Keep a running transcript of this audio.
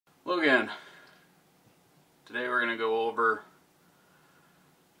Hello again. Today we're going to go over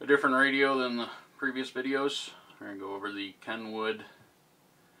a different radio than the previous videos. We're going to go over the Kenwood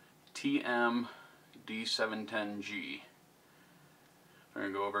TM-D710G. We're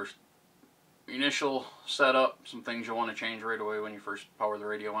going to go over initial setup, some things you'll want to change right away when you first power the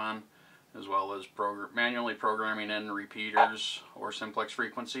radio on, as well as manually programming in repeaters or simplex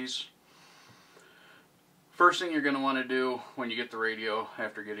frequencies. First thing you're going to want to do when you get the radio,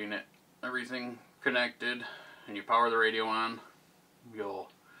 after getting everything connected and you power the radio on,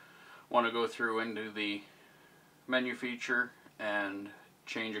 you'll want to go through into the menu feature and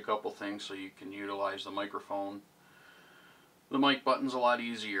change a couple things so you can utilize the microphone. The mic button's a lot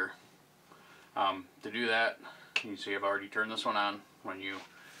easier. To do that, you can see I've already turned this one on. When you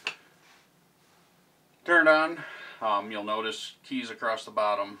turn it on, you'll notice keys across the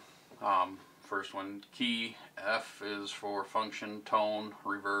bottom. First one, key F is for function, tone,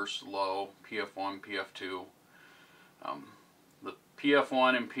 reverse, low, PF1, PF2. The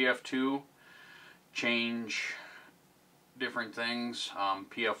PF1 and PF2 change different things.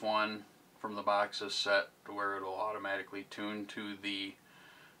 PF1 from the box is set to where it'll automatically tune to the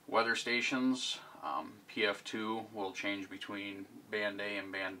weather stations. PF2 will change between band A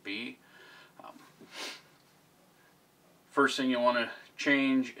and band B. First thing you want to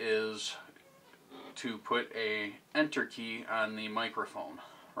change is to put a enter key on the microphone.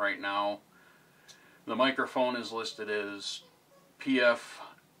 Right now the microphone is listed as PF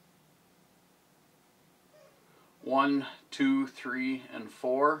 1, 2, 3, and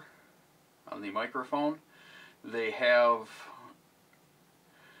 4 on the microphone.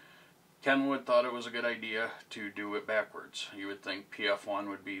 Kenwood thought it was a good idea to do it backwards. You would think PF1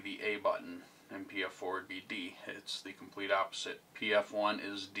 would be the A button and PF4 would be D. It's the complete opposite. PF1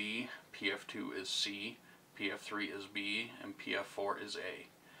 is D, PF2 is C, PF3 is B, and PF4 is A.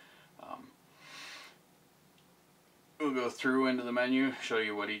 We'll go through into the menu, show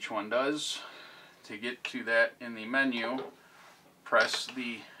you what each one does. To get to that in the menu, press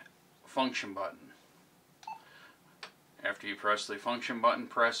the function button. After you press the function button,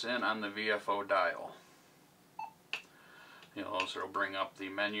 press in on the Vfo dial. You'll also bring up the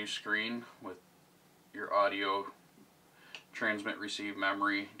menu screen with your audio, transmit, receive,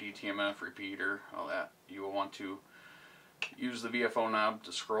 memory, DTMF, repeater, all that. You will want to use the Vfo knob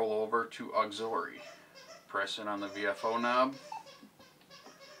to scroll over to auxiliary. Press in on the Vfo knob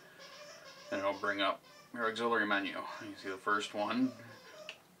and it'll bring up your auxiliary menu. You see the first one,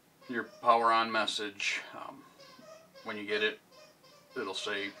 your power on message. When you get it, it'll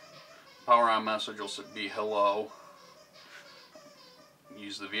say power on message will be hello.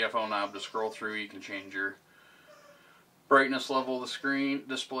 Use the Vfo knob to scroll through. You can change your brightness level of the screen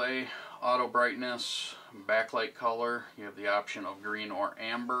display, auto brightness, backlight color. You have the option of green or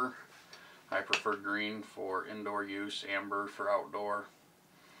amber. I prefer green for indoor use, amber for outdoor.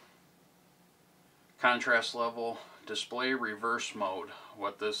 Contrast level, display reverse mode.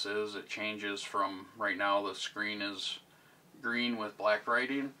 What this is, it changes from, right now the screen is green with black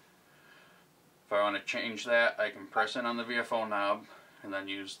writing. If I want to change that, I can press in on the Vfo knob and then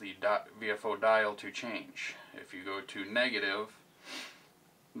use the Vfo dial to change. If you go to negative,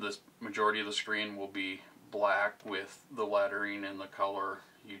 the majority of the screen will be black with the lettering and the color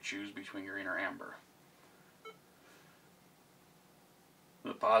you choose between green or amber.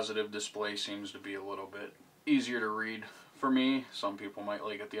 The positive display seems to be a little bit easier to read for me. Some people might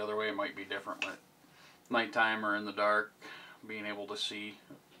like it the other way. It might be different at nighttime or in the dark, being able to see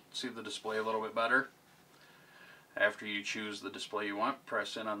the display a little bit better. After you choose the display you want,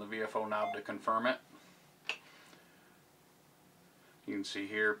 press in on the Vfo knob to confirm it. You can see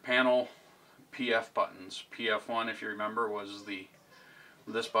here panel PF buttons. PF1, if you remember, was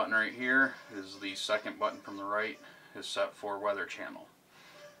this button right here is the second button from the right, is set for weather channel.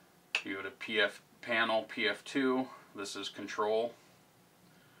 You go to PF panel PF2, this is control.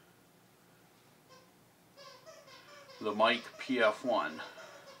 The mic PF1.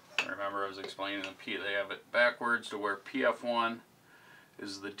 Remember I was explaining they have it backwards to where PF1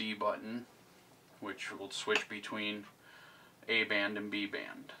 is the D button, which will switch between A band and B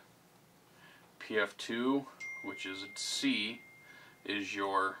band. PF2, which is C, is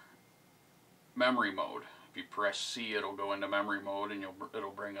your memory mode. If you press C, it'll go into memory mode and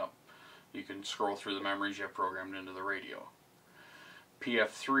it'll bring up, you can scroll through the memories you have programmed into the radio.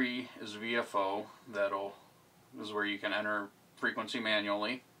 PF3 is Vfo, this is where you can enter frequency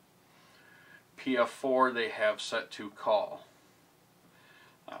manually. PF4 they have set to call.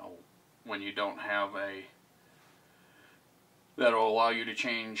 When you don't have that'll allow you to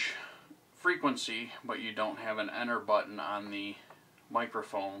change frequency, but you don't have an enter button on the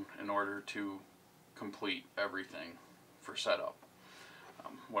microphone in order to complete everything for setup.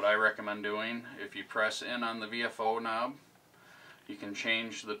 What I recommend doing, if you press in on the VFO knob, you can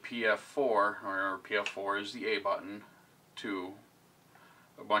change the PF4, or PF4 is the A button, to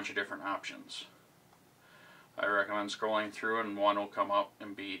a bunch of different options. I recommend scrolling through and one will come up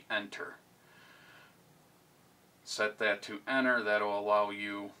and be enter. Set that to enter. That'll allow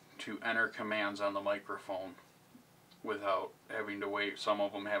you to enter commands on the microphone without having to wait. Some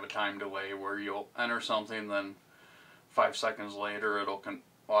of them have a time delay where you'll enter something, then 5 seconds later it'll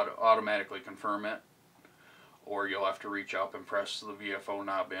automatically confirm it, or you'll have to reach up and press the VFO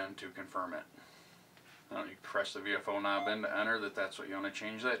knob in to confirm it. Now you press the VFO knob in to enter that's what you want to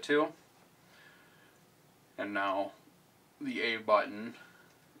change that to. And now the A button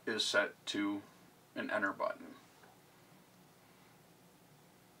is set to an enter button.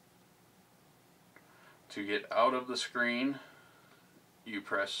 To get out of the screen, you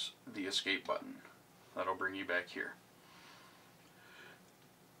press the escape button. That'll bring you back here.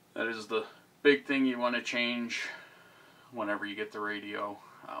 That is the big thing you want to change whenever you get the radio,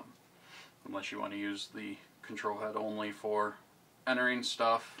 unless you want to use the control head only for entering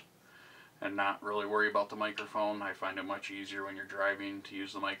stuff and not really worry about the microphone. I find it much easier when you're driving to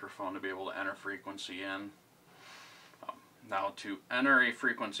use the microphone to be able to enter frequency in. Now to enter a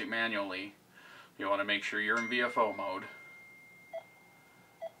frequency manually, you want to make sure you're in Vfo mode.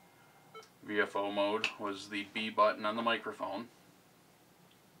 Vfo mode was the B button on the microphone.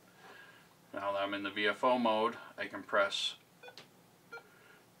 Now that I'm in the Vfo mode, I can press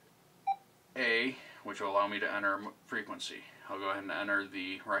A, which will allow me to enter frequency. I'll go ahead and enter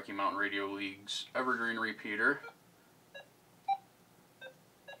the Rocky Mountain Radio League's Evergreen repeater.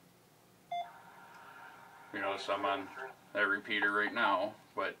 You notice I'm on that repeater right now,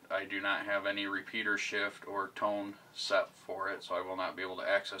 but I do not have any repeater shift or tone set for it, so I will not be able to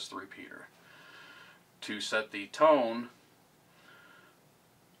access the repeater. To set the tone,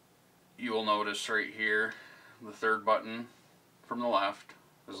 you will notice right here, the third button from the left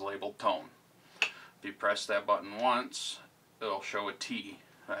is labeled tone. If you press that button once, it'll show a T.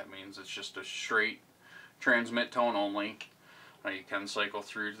 That means it's just a straight transmit tone only. Now you can cycle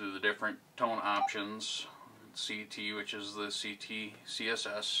through to the different tone options. CT, which is the CT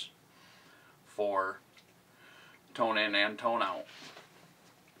CSS for tone in and tone out.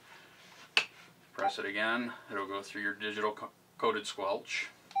 Press it again, it'll go through your digital coded squelch.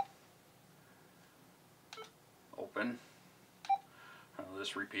 Open.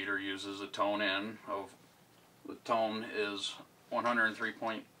 This repeater uses a tone in of, the tone is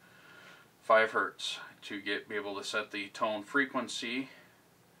 103.5 Hertz. To be able to set the tone frequency,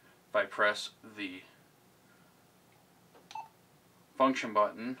 if I press the function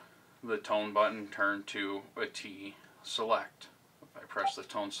button, the tone button turned to a T select. If I press the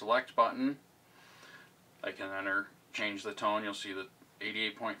tone select button, I can change the tone. You'll see that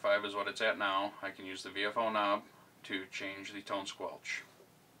 88.5 is what it's at now. I can use the VFO knob to change the tone squelch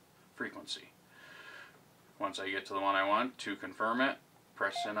frequency. Once I get to the one I want, to confirm it,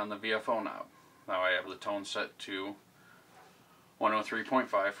 press in on the VFO knob. Now I have the tone set to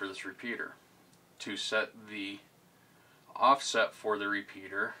 103.5 for this repeater. To set the offset for the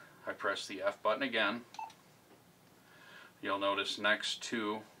repeater, I press the F button again. You'll notice next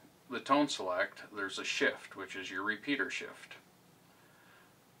to the tone select there's a shift, which is your repeater shift.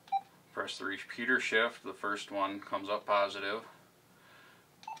 Press the repeater shift, the first one comes up positive.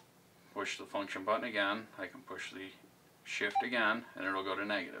 Push the function button again, I can push the shift again and it'll go to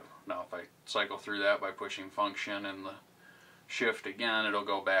negative. Now if I cycle through that by pushing function and the shift again, it'll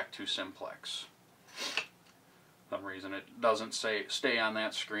go back to simplex. For some reason it doesn't stay on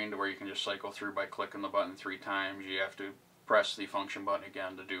that screen to where you can just cycle through by clicking the button 3 times. You have to press the function button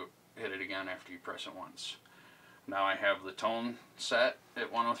again to hit it again after you press it once. Now I have the tone set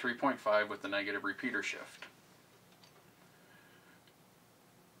at 103.5 with the negative repeater shift.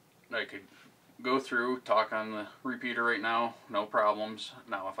 I could go through, talk on the repeater right now, no problems.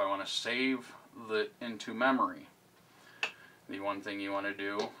 Now if I want to save into memory, the one thing you want to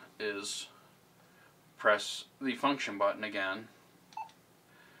do is press the function button again,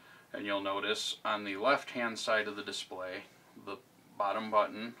 and you'll notice on the left hand side of the display the bottom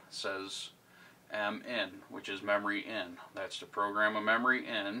button says M in, which is memory in. That's to program a memory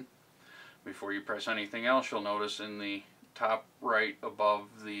in. Before you press anything else, you'll notice in the top right above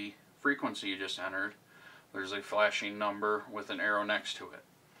the frequency you just entered, there's a flashing number with an arrow next to it.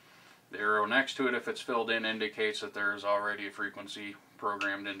 The arrow next to it, if it's filled in, indicates that there is already a frequency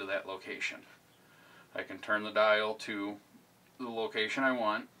programmed into that location. I can turn the dial to the location I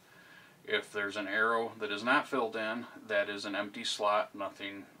want, If there's an arrow that is not filled in, that is an empty slot.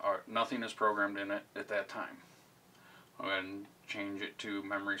 Nothing is programmed in it at that time. I'll go ahead and change it to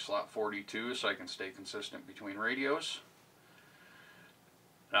memory slot 42 so I can stay consistent between radios.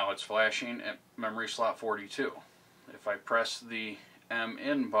 Now it's flashing at memory slot 42. If I press the M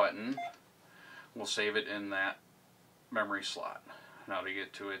in button, we'll save it in that memory slot. Now to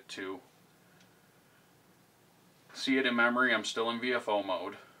get to it, to see it in memory, I'm still in VFO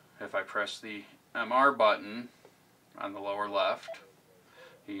mode. If I press the MR button on the lower left,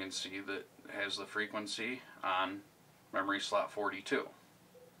 you can see that it has the frequency on memory slot 42.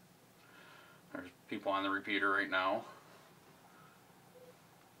 There's people on the repeater right now.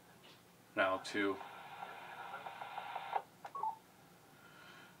 Now if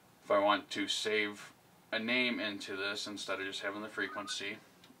I want to save a name into this instead of just having the frequency,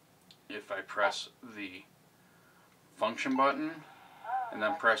 if I press the function button and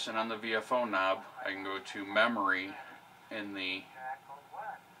then pressing on the VFO knob, I can go to memory in the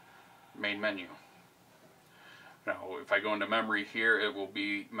main menu. Now if I go into memory here, it will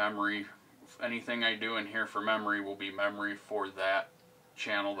be memory. Anything I do in here for memory will be memory for that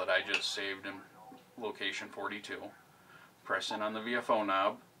channel that I just saved in location 42. Press in on the VFO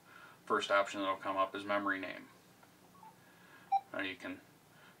knob. First option that will come up is memory name. Now you can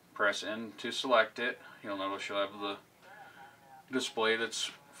press in to select it. You'll notice you'll have the display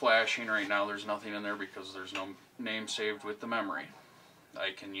that's flashing. Right now there's nothing in there because there's no name saved with the memory.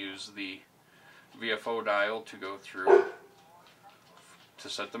 I can use the VFO dial to go through to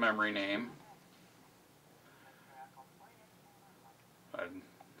set the memory name. I'd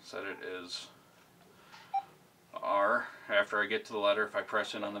set it as R. After I get to the letter, if I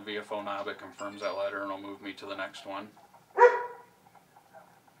press in on the VFO knob, it confirms that letter and it'll move me to the next one.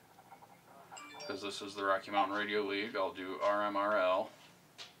 Because this is the Rocky Mountain Radio League, I'll do RMRL.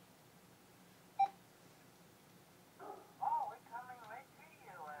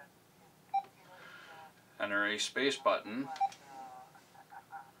 Enter a space button,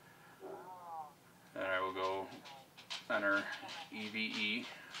 and I will go enter EVE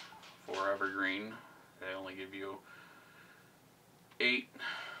for Evergreen. They only give you 8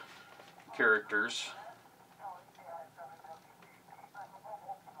 characters.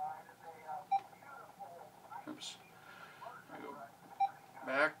 Oops. I go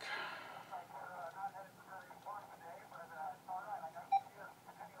back.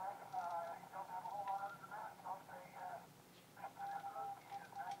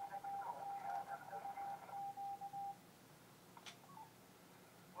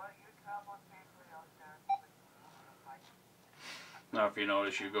 Now if you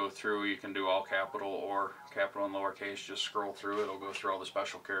notice, you go through, you can do all capital or capital and lowercase. Just scroll through, it'll go through all the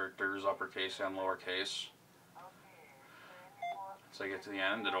special characters, uppercase and lowercase. So I get to the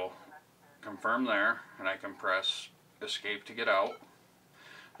end, it'll confirm there, and I can press escape to get out.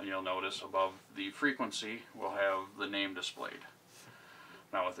 And you'll notice above the frequency, we'll have the name displayed.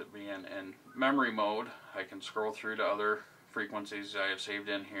 Now with it being in memory mode, I can scroll through to other frequencies I have saved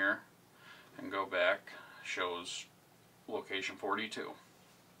in here and go back. Shows location 42.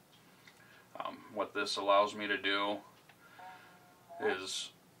 What this allows me to do is,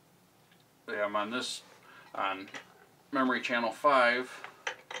 I'm on memory channel 5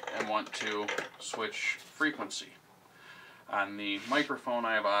 and want to switch frequency. On the microphone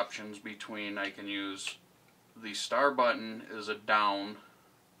I have options between, I can use the star button is a down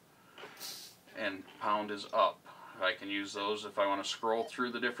and pound is up. I can use those if I want to scroll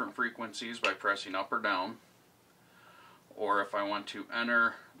through the different frequencies by pressing up or down. Or if I want to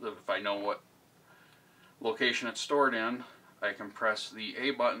enter, if I know what location it's stored in, I can press the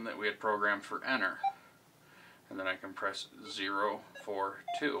A button that we had programmed for enter. And then I can press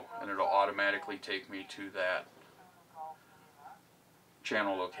 042 and it'll automatically take me to that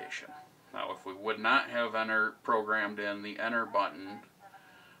channel location. Now if we would not have enter programmed in, the enter button,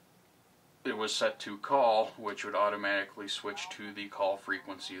 it was set to call, which would automatically switch to the call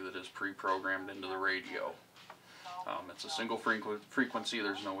frequency that is pre-programmed into the radio. It's a single frequency,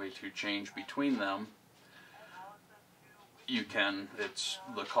 there's no way to change between them. You can,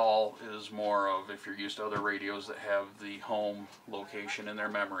 the call is more of if you're used to other radios that have the home location in their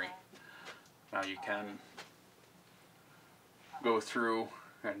memory. Now you can go through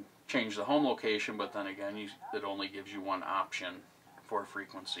and change the home location, but then again, it only gives you one option for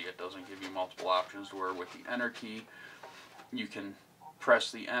frequency. It doesn't give you multiple options, to where with the enter key, you can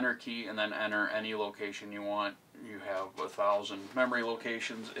press the enter key and then enter any location you want. You have 1,000 memory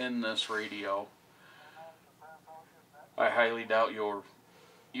locations in this radio. I highly doubt you'll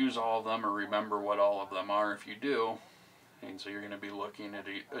use all of them or remember what all of them are. If you do, And so you're going to be looking at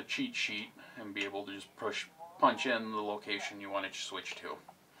a cheat sheet and be able to just punch in the location you want it to switch to.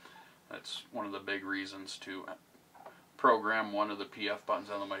 That's one of the big reasons to program one of the PF buttons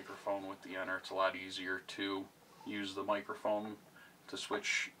on the microphone with the enter. It's a lot easier to use the microphone to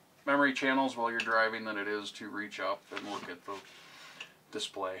switch memory channels while you're driving than it is to reach up and look at the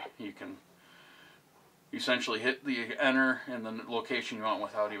display. You can essentially hit the enter in the location you want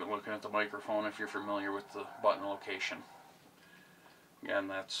without even looking at the microphone if you're familiar with the button location. Again,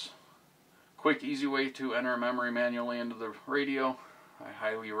 that's a quick, easy way to enter a memory manually into the radio. I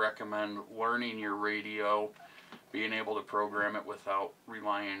highly recommend learning your radio, being able to program it without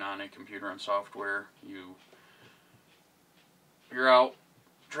relying on a computer and software. You're out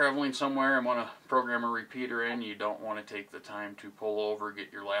traveling somewhere and want to program a repeater in, you don't want to take the time to pull over,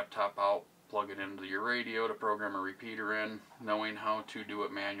 get your laptop out, plug it into your radio to program a repeater in. Knowing how to do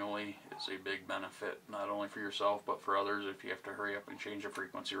it manually is a big benefit, not only for yourself but for others if you have to hurry up and change a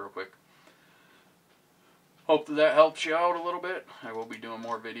frequency real quick. Hope that helps you out a little bit. I will be doing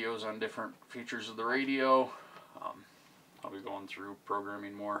more videos on different features of the radio. I'll be going through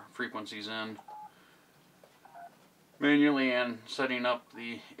programming more frequencies in manually and setting up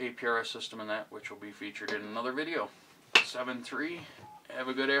the APRS system in that, which will be featured in another video. 7-3, have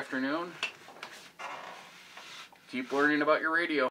a good afternoon. Keep learning about your radio.